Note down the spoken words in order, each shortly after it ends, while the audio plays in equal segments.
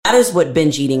That is what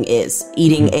binge eating is.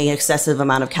 Eating an excessive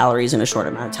amount of calories in a short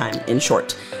amount of time, in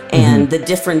short. And the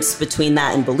difference between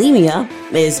that and bulimia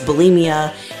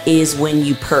is when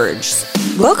you purge.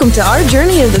 Welcome to our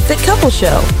journey of the Fit Couple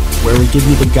Show, where we give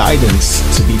you the guidance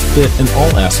to be fit in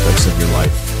all aspects of your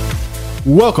life.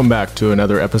 Welcome back to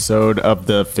another episode of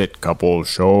the Fit Couple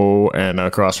Show. And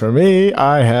across from me,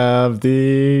 I have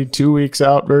the 2 weeks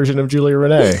out version of Julia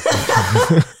Renee.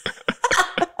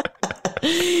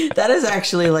 That is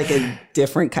actually like a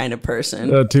different kind of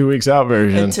person. A 2 weeks out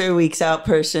version. A 2 weeks out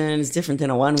person is different than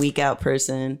a 1 week out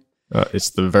person.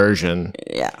 It's the version.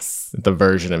 Yes. The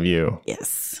version of you.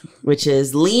 Yes. Which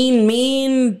is lean,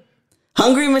 mean,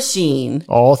 hungry machine.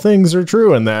 All things are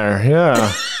true in there.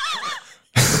 Yeah.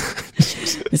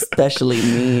 Especially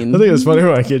mean. I think it's funny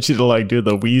when I get you to like do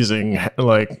the wheezing,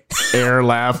 like air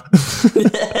laugh.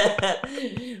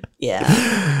 Yeah.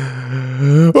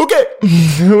 Okay.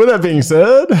 With that being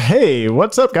said, hey,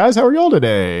 what's up, guys? How are y'all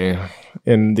today?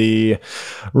 In the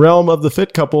realm of the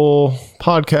Fit Couple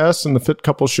podcast and the Fit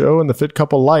Couple Show and the Fit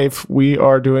Couple life, we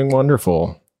are doing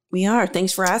wonderful. We are.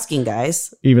 Thanks for asking,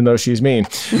 guys. Even though she's mean.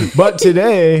 But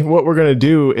today, what we're going to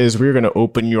do is we're going to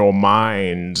open your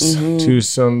minds to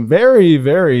some very,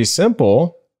 very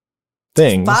simple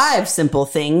things. 5 simple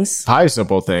things. 5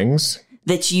 simple things.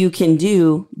 That you can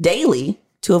do daily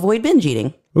to avoid binge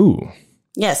eating. Ooh.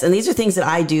 Yes, and these are things that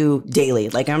I do daily.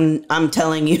 Like I'm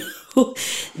telling you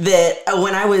that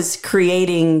when I was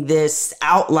creating this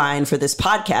outline for this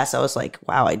podcast, I was like,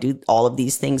 wow, I do all of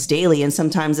these things daily. And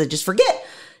sometimes I just forget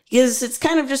because it's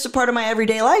kind of just a part of my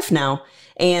everyday life now.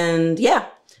 And yeah,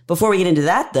 before we get into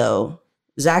that though,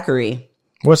 Zachary.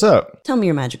 What's up? Tell me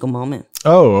your magical moment.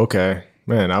 Oh, okay.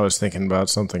 Man, I was thinking about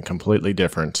something completely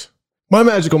different. My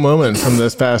magical moment from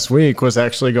this past week was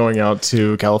actually going out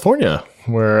to California,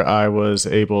 where I was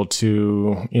able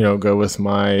to, go with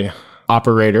my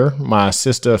operator, my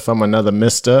sister from another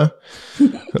mister,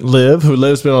 Liv, who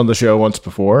Liv's been on the show once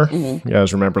before. You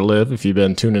guys remember Liv if you've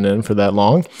been tuning in for that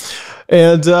long.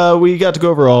 And we got to go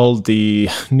over all the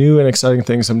new and exciting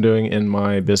things I'm doing in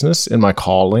my business, in my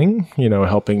calling,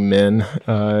 helping men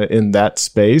in that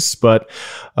space. But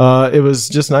it was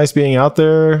just nice being out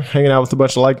there, hanging out with a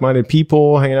bunch of like-minded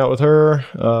people, hanging out with her,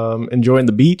 enjoying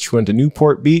the beach. Went to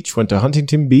Newport Beach, went to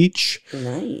Huntington Beach.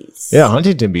 Nice. Yeah,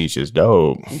 Huntington Beach is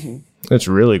dope. It's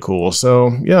really cool.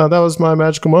 So yeah, that was my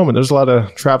magical moment. There's a lot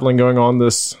of traveling going on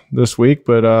this week,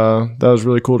 but that was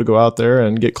really cool to go out there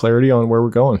and get clarity on where we're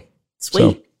going.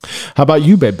 Sweet. So, how about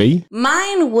you, baby?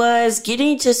 Mine was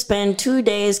getting to spend 2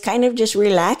 days kind of just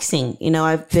relaxing.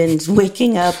 I've been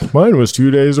waking up. Mine was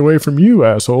 2 days away from you,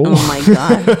 asshole. Oh my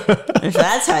God. If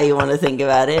that's how you want to think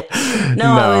about it.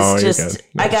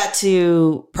 I got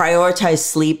to prioritize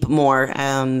sleep more.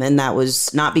 And that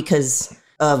was not because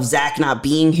of Zach not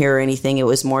being here or anything. It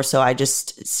was more so I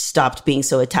just stopped being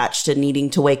so attached to needing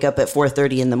to wake up at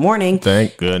 4:30 in the morning.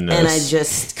 Thank goodness. And I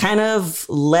just kind of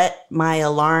let my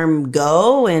alarm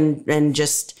go and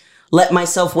just let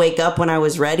myself wake up when I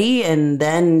was ready and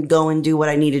then go and do what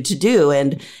I needed to do.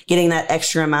 And getting that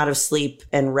extra amount of sleep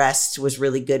and rest was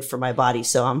really good for my body.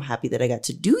 So I'm happy that I got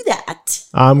to do that.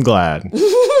 I'm glad.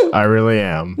 I really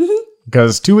am.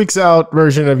 Because 2 weeks out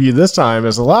version of you this time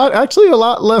is a lot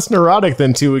less neurotic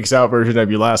than 2 weeks out version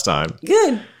of you last time.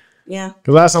 Good. Yeah.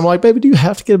 Because last time I'm like, baby, do you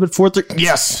have to get up at 4:30?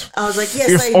 Yes. I was like, yes,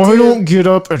 if I do. I don't get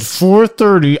up at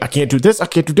 4:30, I can't do this, I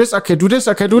can't do this, I can't do this,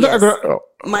 I can't do that.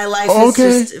 My life is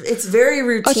just, it's very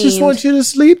routine. I just want you to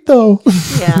sleep though.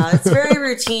 Yeah, it's very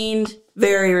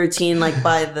routine, like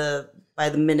by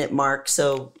the minute mark.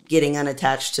 So getting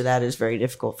unattached to that is very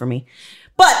difficult for me.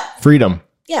 But freedom.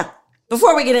 Yeah.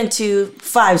 Before we get into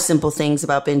 5 simple things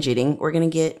about binge eating, we're going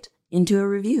to get into a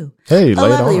review. Hey, a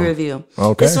lovely review.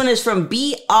 Okay. This one is from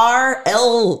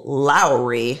BRL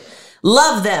Lowry.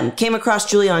 Love them. Came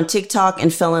across Julia on TikTok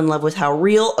and fell in love with how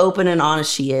real, open, and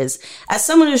honest she is. As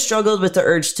someone who struggled with the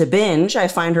urge to binge, I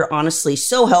find her honestly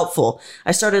so helpful.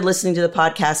 I started listening to the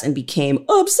podcast and became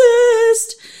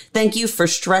obsessed. Thank you for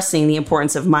stressing the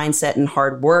importance of mindset and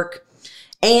hard work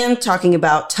and talking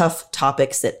about tough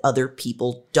topics that other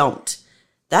people don't.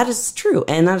 That is true.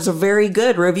 And that is a very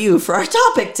good review for our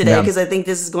topic today because I think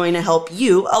this is going to help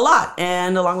you a lot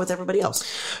and along with everybody else.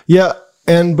 Yeah.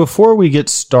 And before we get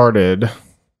started,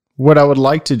 what I would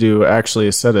like to do actually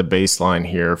is set a baseline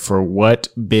here for what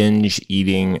binge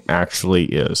eating actually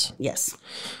is. Yes.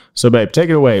 So, babe, take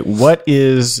it away. What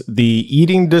is the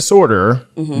eating disorder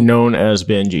known as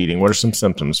binge eating? What are some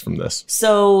symptoms from this?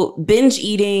 So binge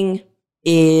eating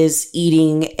is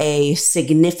eating a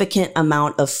significant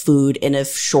amount of food in a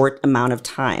short amount of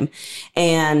time.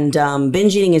 And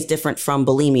binge eating is different from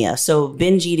bulimia. So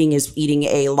binge eating is eating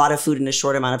a lot of food in a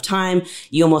short amount of time.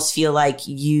 You almost feel like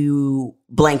you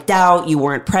blanked out, you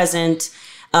weren't present,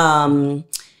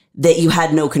 that you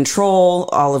had no control,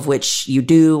 all of which you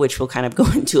do, which we'll kind of go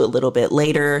into a little bit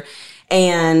later.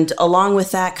 And along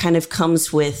with that kind of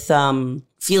comes with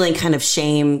feeling kind of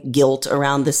shame, guilt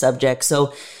around the subject.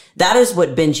 So that is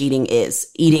what binge eating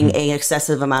is, eating an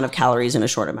excessive amount of calories in a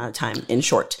short amount of time, in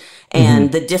short.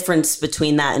 And the difference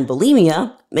between that and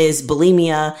bulimia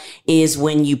is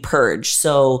when you purge.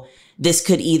 So this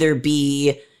could either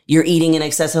be you're eating an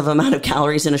excessive amount of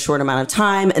calories in a short amount of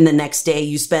time, and the next day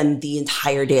you spend the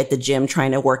entire day at the gym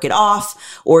trying to work it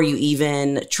off, or you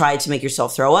even try to make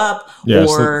yourself throw up. Yeah,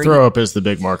 or so throw up is the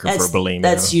big marker for bulimia.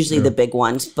 That's usually the big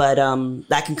ones, but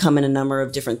that can come in a number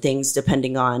of different things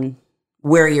depending on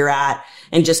where you're at.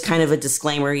 And just kind of a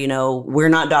disclaimer, we're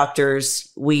not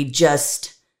doctors. We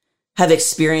just have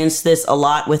experienced this a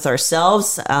lot with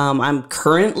ourselves. I'm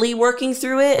currently working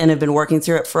through it and have been working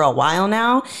through it for a while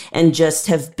now, and just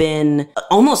have been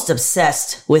almost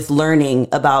obsessed with learning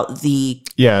about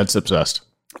it's obsessed.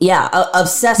 Yeah,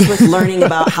 obsessed with learning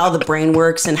about how the brain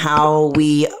works and how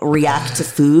we react to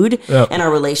food and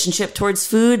our relationship towards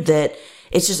food, that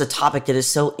it's just a topic that is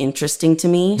so interesting to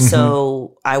me.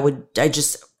 So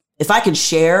if I could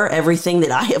share everything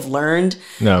that I have learned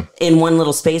in one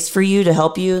little space for you to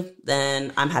help you,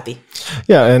 then I'm happy.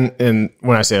 Yeah. And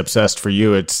when I say obsessed for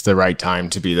you, it's the right time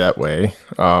to be that way.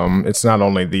 It's not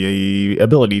only the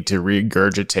ability to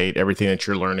regurgitate everything that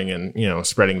you're learning and,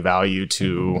 spreading value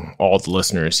to all the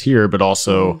listeners here, but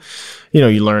also,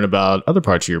 you learn about other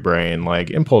parts of your brain, like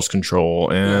impulse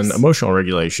control and emotional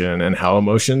regulation, and how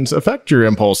emotions affect your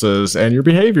impulses and your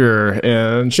behavior,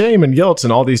 and shame and guilt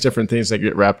and all these different things that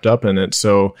get wrapped up in it.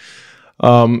 So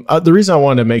the reason I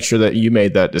wanted to make sure that you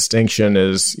made that distinction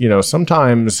is,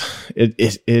 sometimes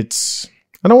it's,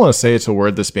 I don't want to say it's a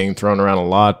word that's being thrown around a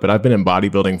lot, but I've been in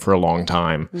bodybuilding for a long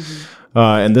time.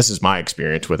 And this is my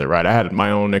experience with it, right? I had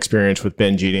my own experience with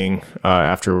binge eating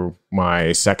after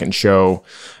my second show,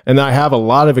 and I have a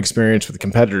lot of experience with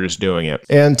competitors doing it.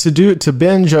 And to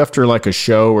binge after like a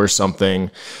show or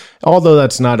something, although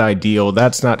that's not ideal,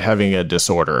 that's not having a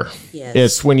disorder. Yes.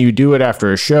 It's when you do it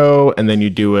after a show, and then you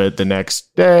do it the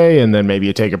next day, and then maybe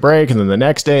you take a break, and then the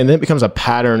next day, and then it becomes a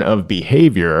pattern of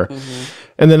behavior.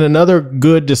 And then another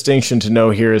good distinction to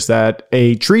know here is that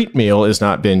a treat meal is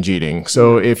not binge eating.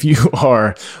 So if you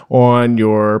are on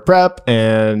your prep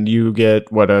and you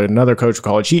get what another coach would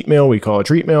call a cheat meal, we call a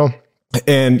treat meal,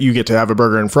 and you get to have a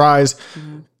burger and fries,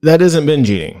 that isn't binge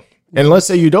eating. And let's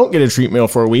say you don't get a treat meal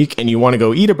for a week and you want to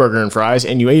go eat a burger and fries,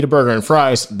 and you ate a burger and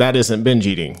fries, that isn't binge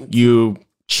eating. You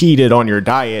cheated on your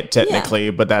diet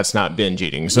technically, but that's not binge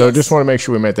eating. So just want to make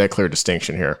sure we make that clear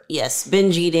distinction here. Yes,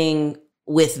 binge eating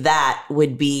with that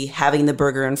would be having the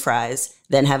burger and fries,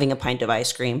 then having a pint of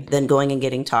ice cream, then going and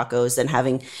getting tacos,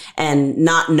 and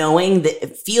not knowing,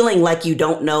 feeling like you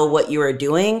don't know what you are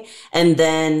doing. And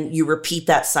then you repeat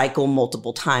that cycle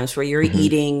multiple times where you're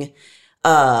eating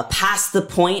past the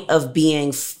point of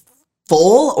being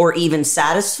full or even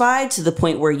satisfied to the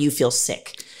point where you feel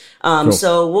sick. Cool.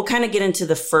 So we'll kind of get into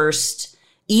the first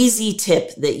easy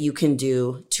tip that you can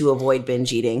do to avoid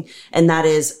binge eating, and that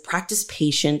is practice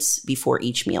patience before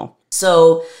each meal.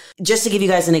 So just to give you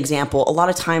guys an example, a lot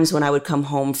of times when I would come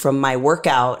home from my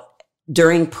workout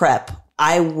during prep,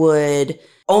 I would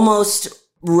almost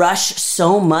rush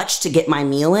so much to get my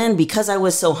meal in because I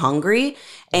was so hungry,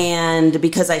 and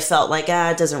because I felt like,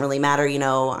 it doesn't really matter,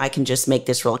 I can just make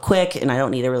this real quick and I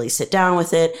don't need to really sit down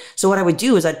with it. So what I would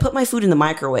do is I'd put my food in the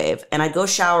microwave and I'd go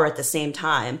shower at the same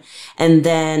time. And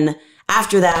then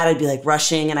after that, I'd be like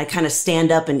rushing and I'd kind of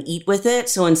stand up and eat with it.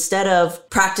 So instead of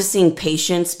practicing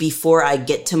patience before I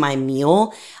get to my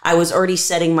meal, I was already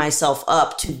setting myself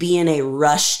up to be in a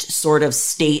rushed sort of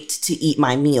state to eat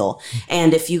my meal.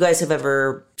 And if you guys have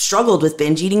ever struggled with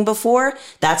binge eating before,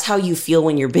 that's how you feel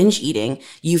when you're binge eating.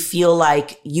 You feel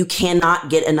like you cannot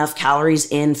get enough calories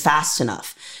in fast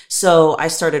enough. So I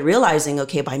started realizing,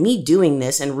 okay, by me doing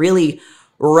this and really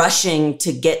rushing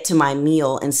to get to my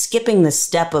meal and skipping the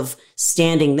step of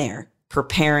standing there,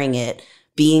 preparing it,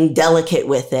 being delicate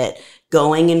with it,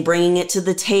 going and bringing it to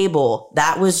the table,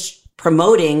 that was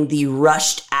promoting the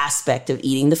rushed aspect of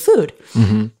eating the food.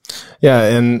 Yeah,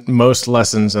 and most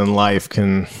lessons in life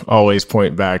can always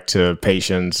point back to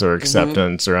patience or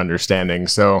acceptance or understanding.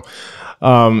 So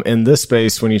in this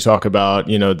space, when you talk about,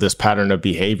 this pattern of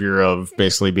behavior of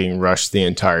basically being rushed the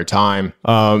entire time,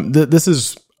 this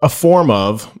is a form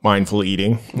of mindful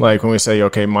eating. Like when we say,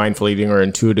 okay, mindful eating or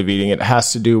intuitive eating, it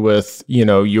has to do with,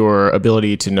 your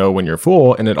ability to know when you're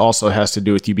full. And it also has to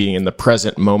do with you being in the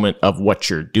present moment of what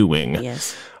you're doing.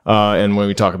 Yes. And when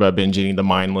we talk about binge eating, the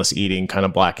mindless eating, kind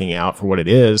of blacking out for what it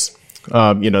is,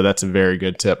 that's a very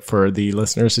good tip for the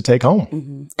listeners to take home.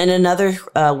 Mm-hmm. And another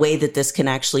way that this can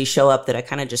actually show up that I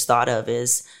kind of just thought of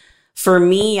is, for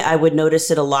me, I would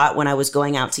notice it a lot when I was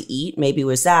going out to eat, maybe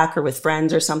with Zach or with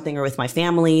friends or something, or with my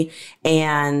family.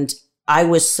 And I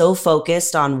was so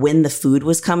focused on when the food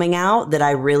was coming out that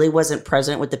I really wasn't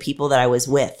present with the people that I was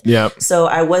with. Yeah. So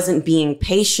I wasn't being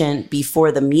patient before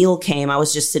the meal came. I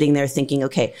was just sitting there thinking,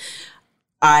 okay,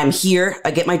 I'm here. I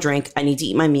get my drink. I need to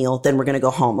eat my meal. Then we're going to go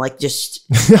home. Like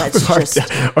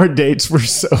our dates were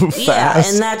so fast. Yeah.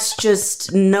 And that's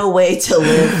just no way to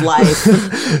live life.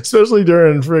 Especially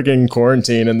during freaking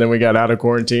quarantine. And then we got out of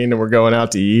quarantine and we're going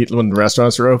out to eat when the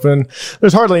restaurants are open.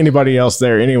 There's hardly anybody else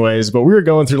there anyways, but we were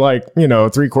going through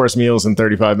 3-course meals in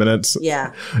 35 minutes.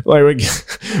 Yeah. Like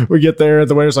we get there,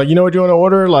 the waiter's like, you know what you want to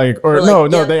order?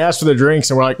 No, they asked for the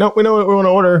drinks and we're like, no, we know what we want to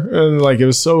order. And it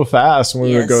was so fast when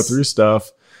we would go through stuff.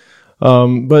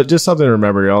 But just something to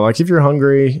remember, y'all. Like, if you're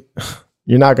hungry,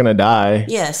 you're not going to die.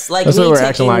 Yes. Like, that's what we're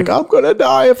acting like, I'm going to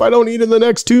die if I don't eat in the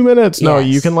next 2 minutes. Yes. No,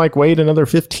 you can wait another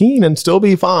 15 and still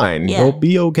be fine. Yeah. You'll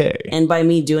be okay. And by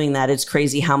me doing that, it's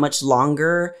crazy how much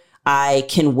longer I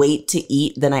can wait to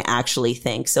eat than I actually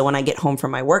think. So when I get home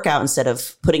from my workout, instead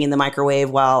of putting in the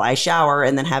microwave while I shower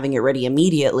and then having it ready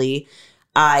immediately,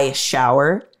 I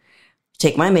shower,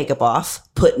 take my makeup off,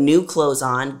 put new clothes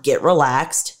on, get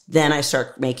relaxed. Then I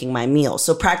start making my meal.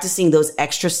 So practicing those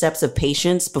extra steps of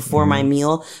patience before my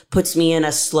meal puts me in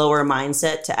a slower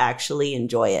mindset to actually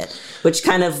enjoy it, which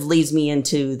kind of leads me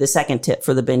into the second tip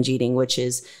for the binge eating, which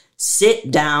is sit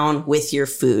down with your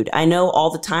food. I know all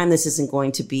the time this isn't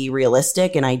going to be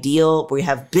realistic and ideal. We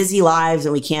have busy lives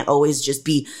and we can't always just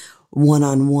be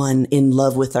one-on-one in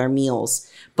love with our meals.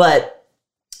 But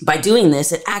by doing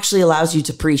this, it actually allows you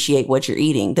to appreciate what you're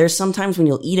eating. There's sometimes when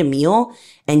you'll eat a meal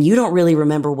and you don't really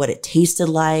remember what it tasted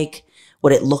like,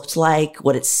 what it looked like,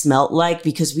 what it smelled like,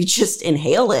 because we just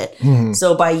inhale it. Mm-hmm.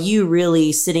 So by you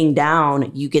really sitting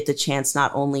down, you get the chance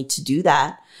not only to do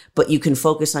that, but you can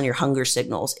focus on your hunger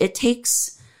signals. It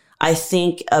takes, I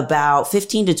think, about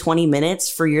 15 to 20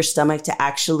 minutes for your stomach to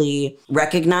actually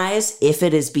recognize if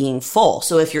it is being full.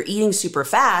 So if you're eating super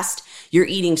fast, you're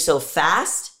eating so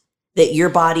fast that your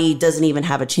body doesn't even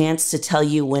have a chance to tell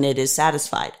you when it is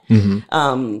satisfied.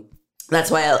 Mm-hmm. That's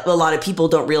why a lot of people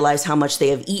don't realize how much they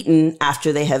have eaten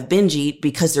after they have binge eat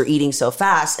because they're eating so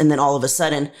fast. And then all of a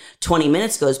sudden, 20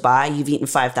 minutes goes by, you've eaten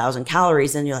 5,000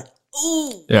 calories, and you're like,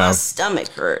 ooh, my stomach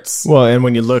hurts. Well, and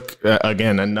when you look,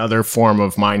 again, another form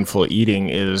of mindful eating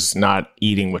is not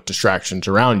eating with distractions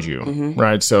around you,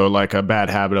 right? So like a bad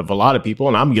habit of a lot of people,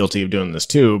 and I'm guilty of doing this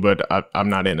too, but I'm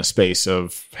not in a space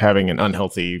of having an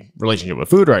unhealthy relationship with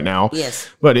food right now. Yes.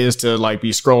 But is to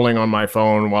be scrolling on my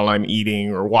phone while I'm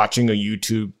eating or watching a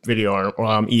YouTube video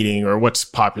while I'm eating, or what's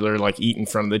popular, eat in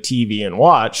front of the TV and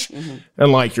watch. Mm-hmm.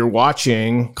 And you're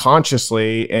watching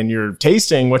consciously and you're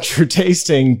tasting what you're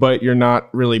tasting, but you're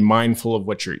not really mindful of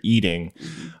what you're eating.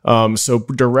 So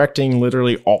directing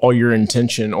literally all your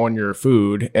intention on your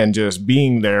food and just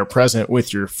being there present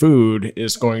with your food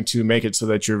is going to make it so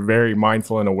that you're very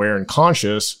mindful and aware and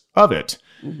conscious of it.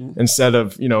 Mm-hmm. Instead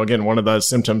of, again, one of the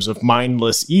symptoms of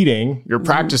mindless eating, you're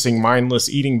practicing mindless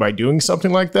eating by doing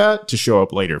something like that to show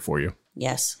up later for you.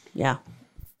 Yes. Yeah.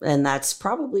 And that's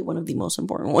probably one of the most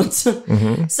important ones.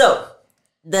 Mm-hmm. So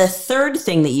the third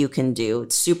thing that you can do,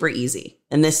 it's super easy.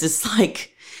 And this is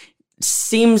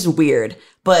seems weird,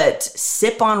 but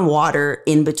sip on water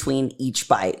in between each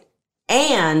bite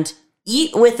and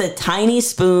eat with a tiny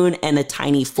spoon and a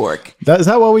tiny fork. Is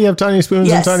that why we have tiny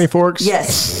spoons and tiny forks?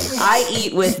 Yes. I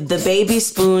eat with the baby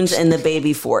spoons and the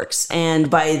baby forks. And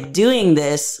by doing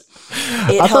this,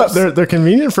 it helps. Thought they're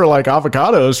convenient for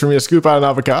avocados, for me to scoop out an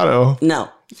avocado. No.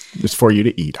 It's for you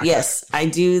to eat. Yes, I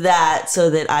do that so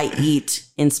that I eat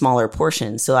in smaller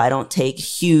portions. So I don't take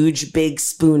huge, big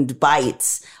spooned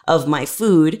bites of my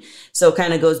food. So it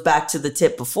kind of goes back to the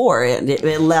tip before. It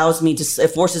allows me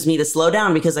it forces me to slow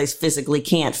down because I physically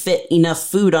can't fit enough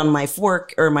food on my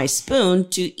fork or my spoon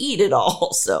to eat it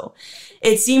all. So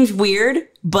it seems weird,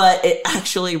 but it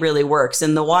actually really works.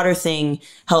 And the water thing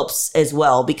helps as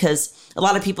well, because a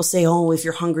lot of people say, oh, if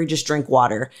you're hungry, just drink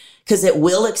water, because it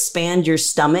will expand your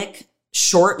stomach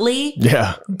shortly.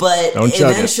 Yeah. But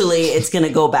eventually it's going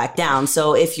to go back down.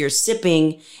 So if you're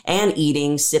sipping and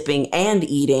eating,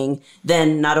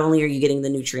 then not only are you getting the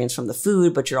nutrients from the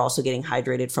food, but you're also getting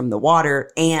hydrated from the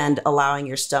water and allowing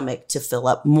your stomach to fill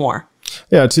up more.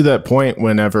 Yeah, to that point,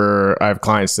 whenever I have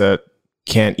clients that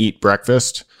can't eat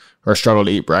breakfast or struggle to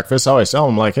eat breakfast, I always tell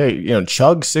them, like, hey,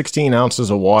 chug 16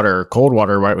 ounces of water, cold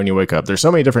water, right when you wake up. There's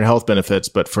so many different health benefits,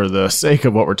 but for the sake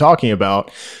of what we're talking about,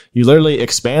 you literally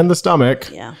expand the stomach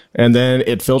and then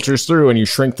it filters through and you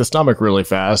shrink the stomach really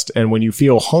fast. And when you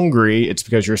feel hungry, it's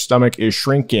because your stomach is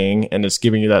shrinking and it's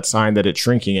giving you that sign that it's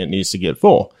shrinking. It needs to get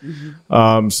full.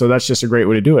 So that's just a great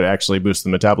way to do it. Actually boosts the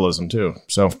metabolism too.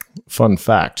 So fun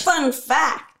fact.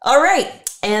 All right.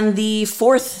 And the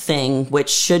fourth thing,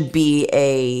 which should be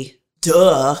a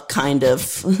kind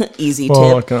of easy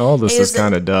tip. All this is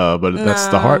kind of duh, but that's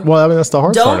the hard. Well, I mean, that's the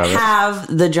hard part of it. Don't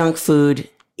have the junk food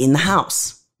in the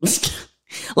house.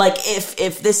 Like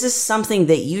if this is something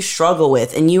that you struggle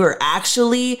with and you are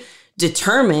actually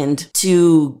determined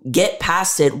to get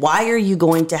past it, why are you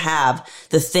going to have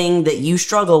the thing that you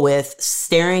struggle with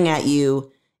staring at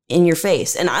you in your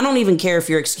face? And I don't even care if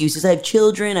your excuse is, I have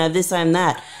children, I have this, I have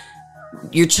that.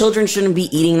 Your children shouldn't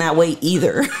be eating that way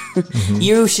either.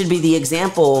 You should be the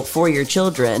example for your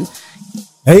children.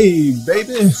 Hey,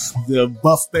 baby, the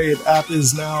Buff Babe app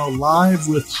is now live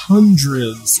with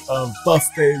hundreds of Buff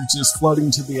Babes just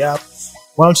flooding to the app.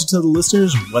 Why don't you tell the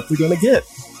listeners what they're going to get?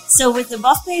 So with the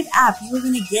Buff Babe app, you are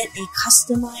going to get a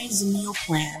customized meal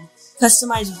plan,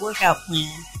 customized workout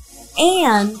plan,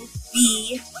 and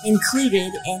be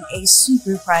included in a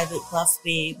super private Buff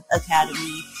Babe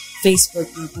Academy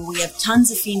Facebook group where we have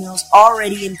tons of females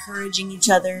already encouraging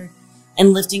each other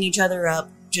and lifting each other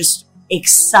up, just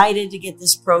excited to get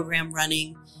this program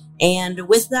running. And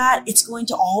with that, it's going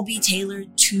to all be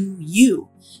tailored to you.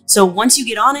 So once you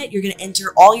get on it, you're going to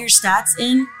enter all your stats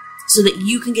in so that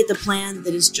you can get the plan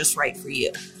that is just right for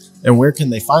you. And where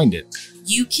can they find it?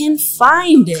 You can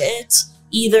find it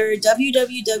either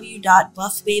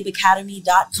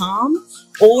www.buffbabeacademy.com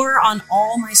or on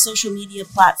all my social media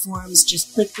platforms.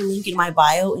 Just click the link in my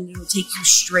bio and it will take you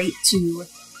straight to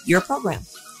your program.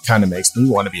 Kind of makes me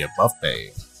want to be a Buff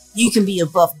Babe. You can be a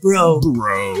buff bro. And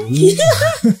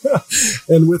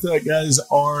with that, guys,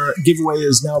 our giveaway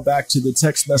is now back to the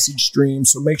text message stream.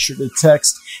 So make sure to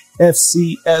text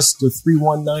FCS to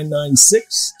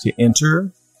 31996 to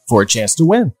enter for a chance to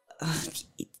win.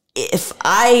 If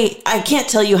I can't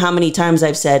tell you how many times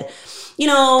I've said,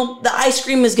 the ice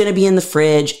cream is going to be in the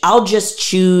fridge. I'll just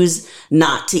choose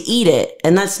not to eat it.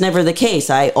 And that's never the case.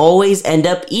 I always end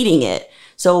up eating it.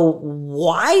 So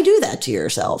why do that to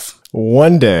yourself?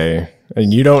 One day,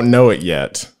 and you don't know it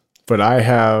yet, but I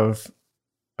have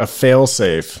a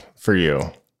fail-safe for you.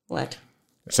 What?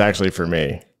 It's actually for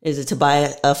me. Is it to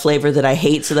buy a flavor that I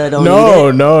hate so that I don't eat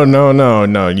it?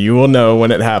 No. You will know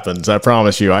when it happens. I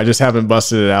promise you. I just haven't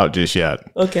busted it out just yet.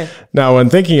 Okay. Now,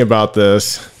 when thinking about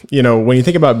this, when you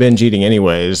think about binge eating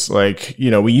anyways, like,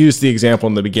 we use the example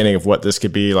in the beginning of what this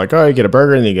could be. Like, oh, you get a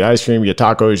burger and then you get ice cream, you get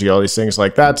tacos, you get all these things.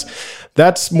 Like,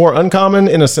 that's more uncommon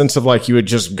in a sense of like you would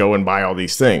just go and buy all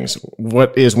these things.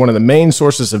 What is one of the main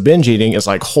sources of binge eating is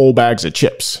like whole bags of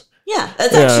chips. Yeah,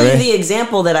 that's actually the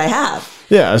example that I have.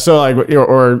 Yeah, so like,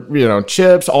 or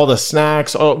chips, all the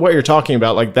snacks, what you're talking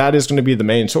about, like that is going to be the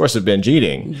main source of binge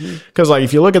eating. Because like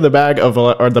if you look at the back of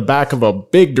a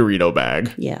big Dorito bag,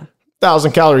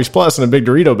 1,000 calories plus in a big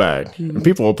Dorito bag, and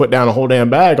people will put down a whole damn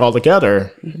bag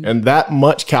altogether, and that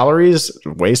much calories,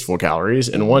 wasteful calories,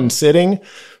 in one sitting,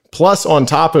 plus on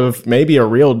top of maybe a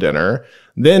real dinner,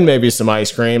 then maybe some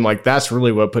ice cream. Like that's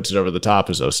really what puts it over the top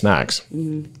is those snacks.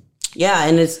 Yeah,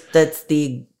 and that's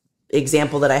the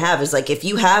example that I have is like if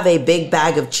you have a big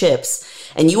bag of chips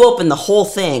and you open the whole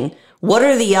thing, what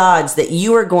are the odds that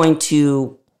you are going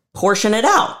to portion it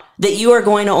out? That you are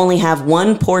going to only have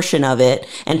one portion of it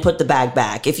and put the bag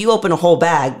back. If you open a whole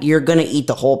bag, you're going to eat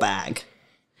the whole bag.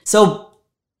 So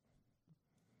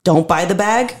don't buy the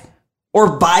bag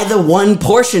or buy the one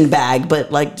portion bag.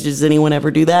 But like, does anyone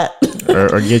ever do that?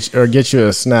 or get you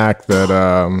a snack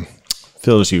that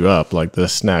fills you up, like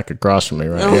this snack across from me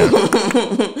right here.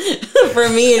 For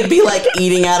me, it'd be like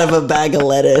eating out of a bag of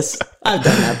lettuce. I've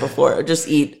done that before. Just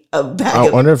eat a bag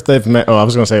I wonder if they've met, I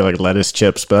was going to say like lettuce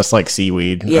chips, but that's like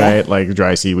seaweed, right? Like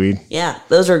dry seaweed. Yeah,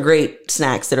 those are great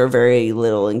snacks that are very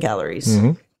little in calories.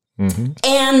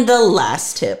 And the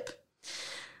last tip,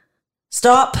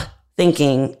 stop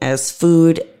thinking as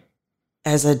food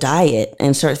as a diet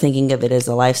and start thinking of it as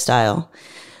a lifestyle.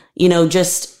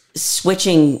 Just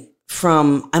switching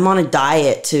from I'm on a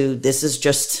diet to this is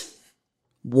just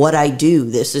what I do.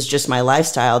 This is just my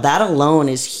lifestyle. That alone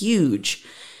is huge.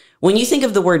 When you think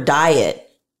of the word diet,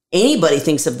 anybody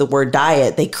thinks of the word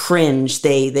diet, they cringe,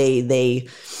 they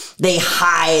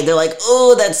hide. They're like,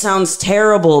 oh, that sounds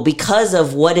terrible because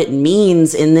of what it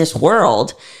means in this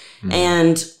world.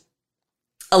 And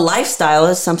a lifestyle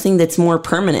is something that's more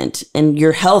permanent, and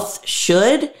your health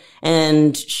should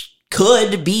and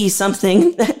could be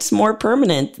something that's more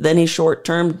permanent than a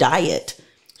short-term diet.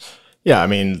 Yeah, I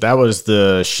mean, that was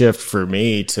the shift for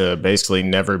me to basically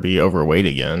never be overweight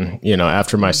again. You know,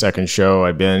 after my second show,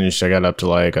 I binged. I got up to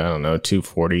like, I don't know,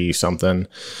 240 something,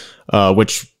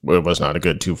 which it was not a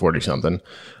good 240 something.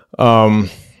 And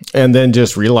then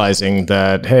just realizing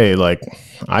that, hey, like,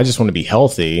 I just want to be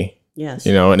healthy. Yes.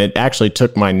 You know, and it actually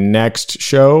took my next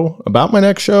show,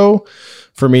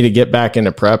 for me to get back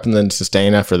into prep and then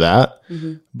sustain after that.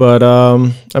 Mm-hmm. But,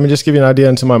 I mean, just give you an idea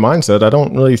into my mindset. I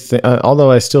don't really think, although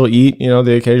I still eat, you know,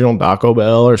 the occasional Taco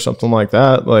Bell or something like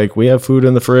that. Like, we have food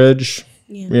in the fridge.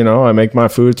 Yeah. You know, I make my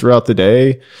food throughout the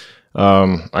day.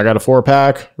 I got a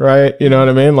 4-pack, right? You know what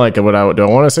I mean? Like, do I want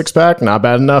a 6-pack? Not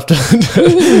bad enough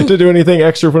to do anything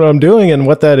extra for what I'm doing. And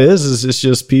what that is it's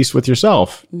just peace with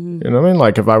yourself. Mm-hmm. You know what I mean?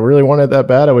 Like, if I really wanted that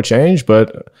bad, I would change.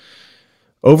 But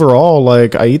overall,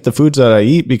 like, I eat the foods that I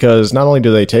eat because not only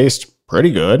do they taste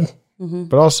pretty good, mm-hmm.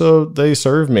 but also they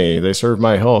serve me. They serve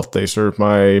my health. They serve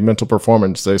my mental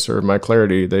performance. They serve my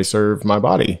clarity. They serve my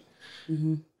body.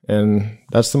 Mm-hmm. And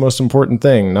that's the most important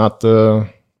thing, not the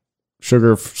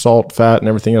sugar, salt, fat, and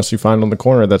everything else you find on the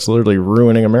corner that's literally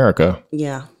ruining America.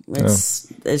 Yeah.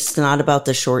 It's not about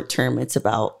the short term. It's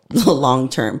about the long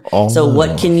term. Oh. So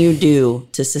what can you do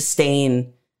to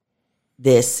sustain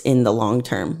this in the long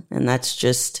term? And that's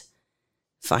just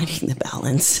finding the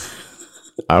balance.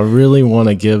 I really want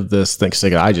to give this thing,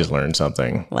 because I just learned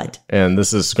something. What? And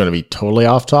this is going to be totally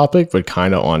off topic, but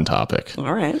kind of on topic.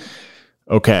 All right.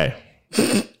 Okay.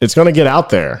 It's going to get out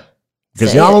there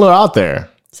because y'all know out there.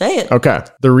 Say it. Okay.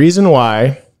 The reason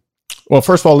why, well,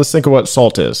 first of all, let's think of what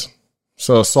salt is.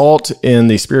 So salt in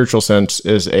the spiritual sense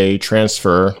is a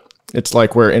transfer. It's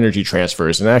like where energy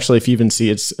transfers. And actually, if you even see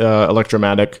it's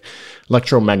electromagnetic,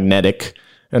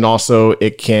 and also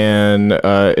it can,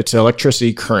 it's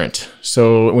electricity current.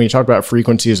 So when you talk about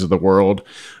frequencies of the world,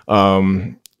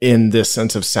 in this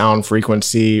sense of sound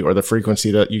frequency or the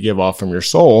frequency that you give off from your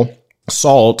soul,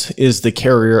 salt is the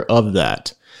carrier of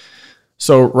that.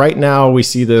 So right now we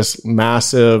see this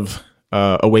massive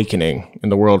awakening in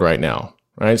the world right now,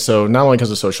 right? So not only because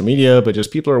of social media, but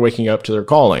just people are waking up to their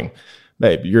calling.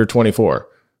 Babe, you're 24,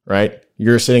 right?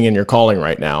 You're sitting in your calling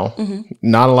right now. Mm-hmm.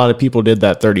 Not a lot of people did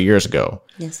that 30 years ago.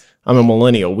 Yes. I'm a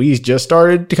millennial. We just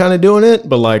started to kind of doing it,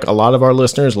 but like a lot of our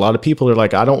listeners, a lot of people are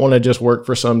like, I don't want to just work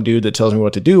for some dude that tells me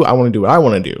what to do. I want to do what I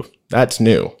want to do. That's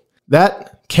new.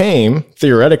 That came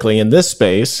theoretically in this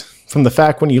space from the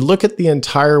fact when you look at the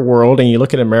entire world and you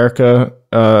look at America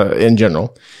in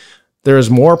general, there's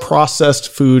more processed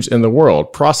foods in the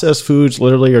world. Processed foods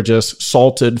literally are just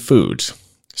salted foods.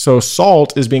 So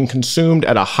salt is being consumed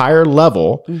at a higher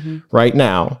level right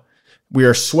now. We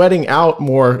are sweating out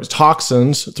more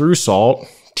toxins through salt,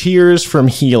 tears from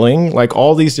healing, like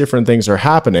all these different things are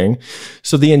happening.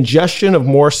 So the ingestion of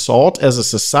more salt as a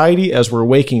society, as we're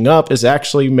waking up, is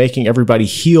actually making everybody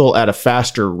heal at a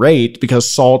faster rate because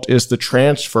salt is the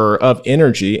transfer of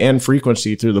energy and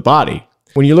frequency through the body.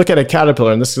 When you look at a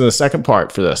caterpillar, and this is the second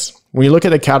part for this, when you look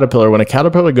at a caterpillar, when a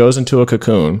caterpillar goes into a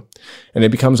cocoon and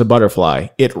it becomes a butterfly,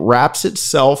 it wraps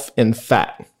itself in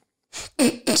fat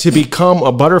to become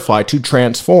a butterfly, to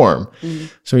transform. Mm-hmm.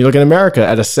 So when you look at America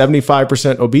at a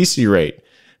 75% obesity rate,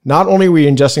 not only are we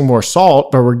ingesting more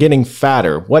salt, but we're getting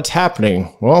fatter. What's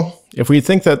happening? Well, if we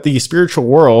think that the spiritual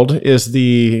world is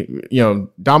the,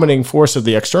 dominating force of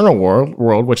the external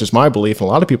world, which is my belief and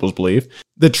a lot of people's belief,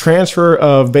 the transfer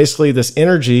of basically this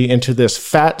energy into this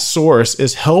fat source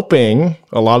is helping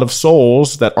a lot of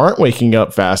souls that aren't waking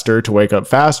up faster to wake up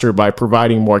faster by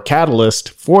providing more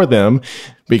catalyst for them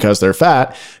because they're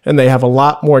fat, and they have a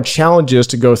lot more challenges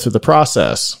to go through the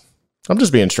process. I'm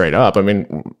just being straight up. I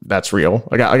mean, that's real.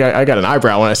 I got an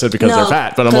eyebrow when I said because they're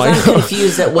fat, but I'm like, I'm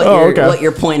confused at what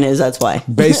your point is. That's why.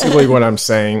 Basically, what I'm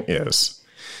saying is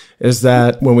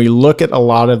that when we look at a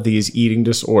lot of these eating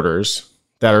disorders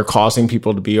that are causing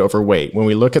people to be overweight, when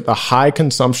we look at the high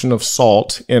consumption of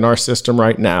salt in our system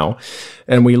right now,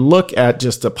 and we look at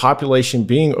just the population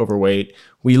being overweight,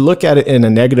 we look at it in a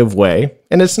negative way,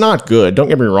 and it's not good. Don't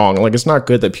get me wrong. Like, it's not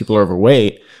good that people are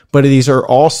overweight, but these are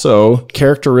also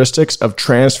characteristics of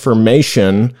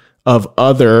transformation of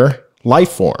other life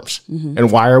forms. Mm-hmm.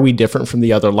 And why are we different from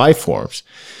the other life forms?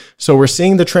 So we're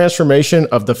seeing the transformation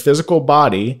of the physical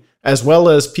body as well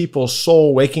as people's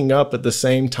soul waking up at the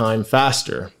same time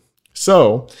faster.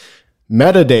 So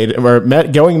going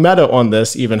meta on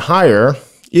this even higher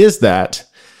is that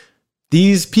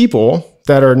these people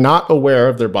that are not aware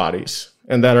of their bodies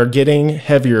and that are getting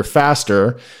heavier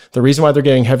faster, the reason why they're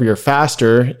getting heavier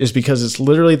faster is because it's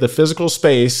literally the physical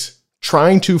space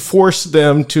trying to force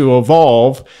them to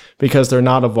evolve because they're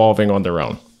not evolving on their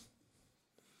own.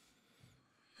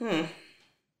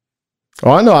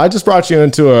 Oh, I know. I just brought you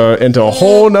into a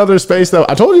whole nother space that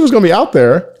I told you was going to be out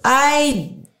there.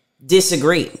 I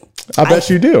disagree. I bet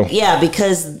you do. Yeah,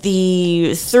 because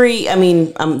the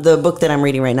book that I'm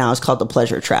reading right now is called The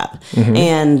Pleasure Trap. Mm-hmm.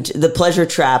 And the pleasure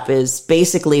trap is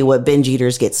basically what binge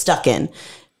eaters get stuck in.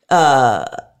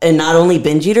 And not only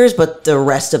binge eaters, but the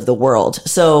rest of the world.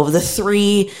 So the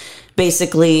 3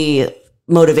 basically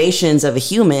motivations of a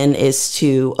human is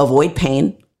to avoid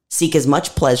pain, seek as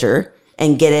much pleasure,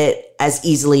 and get it as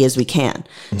easily as we can.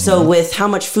 Mm-hmm. So with how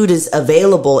much food is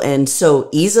available and so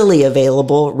easily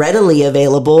available, readily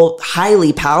available,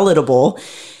 highly palatable,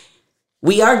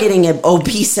 we are getting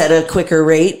obese at a quicker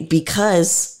rate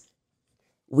because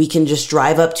we can just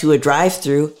drive up to a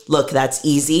drive-through. Look, that's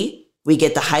easy. We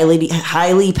get the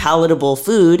highly palatable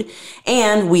food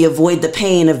and we avoid the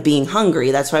pain of being hungry.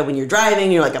 That's why when you're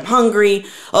driving, you're like, I'm hungry.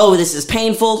 Oh, this is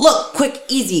painful. Look, quick,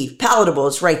 easy, palatable.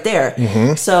 It's right there.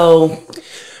 Mm-hmm. So,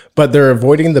 but they're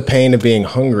avoiding the pain of being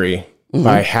hungry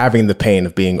by having the pain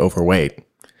of being overweight.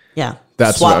 Yeah.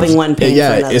 That's swapping one pain for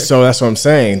another. So that's what I'm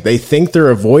saying. They think they're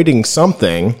avoiding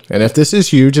something. And if this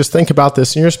is you, just think about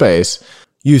this in your space.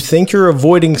 You think you're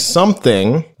avoiding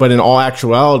something, but in all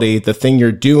actuality, the thing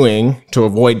you're doing to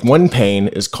avoid one pain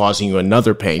is causing you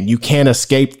another pain. You can't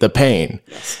escape the pain.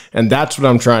 Yes. And that's what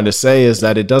I'm trying to say is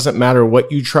that it doesn't matter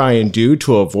what you try and do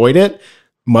to avoid it.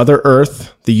 Mother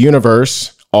Earth, the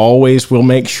universe, always will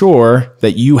make sure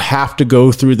that you have to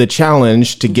go through the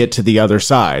challenge to get to the other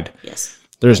side. Yes.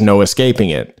 There's no escaping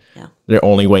it. Yeah. The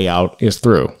only way out is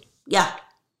through. Yeah.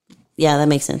 Yeah, that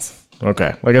makes sense.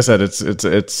 Okay. Like I said,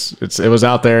 it was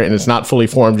out there and it's not fully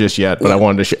formed just yet, but I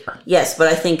wanted to share. Yes, but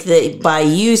I think that by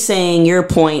you saying your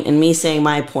point and me saying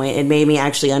my point, it made me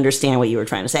actually understand what you were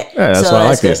trying to say. Yeah, that's why I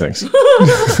like these things.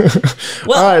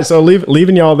 Well, all right, so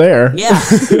leaving y'all there. Yeah.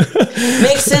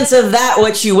 Make sense of that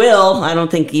what you will. I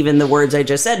don't think even the words I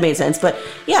just said made sense, but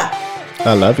yeah.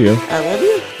 I love you. I love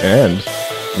you. And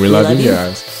we love you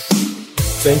guys.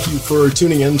 Thank you for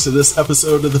tuning in to this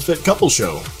episode of the Fit Couple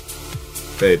Show.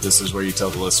 Babe, this is where you tell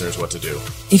the listeners what to do.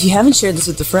 If you haven't shared this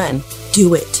with a friend,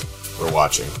 do it. We're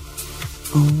watching.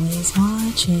 Always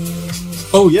watching.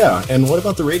 Oh, yeah. And what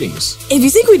about the ratings? If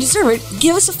you think we deserve it,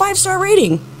 give us a 5-star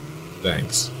rating.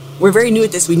 Thanks. We're very new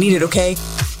at this. We need it, okay?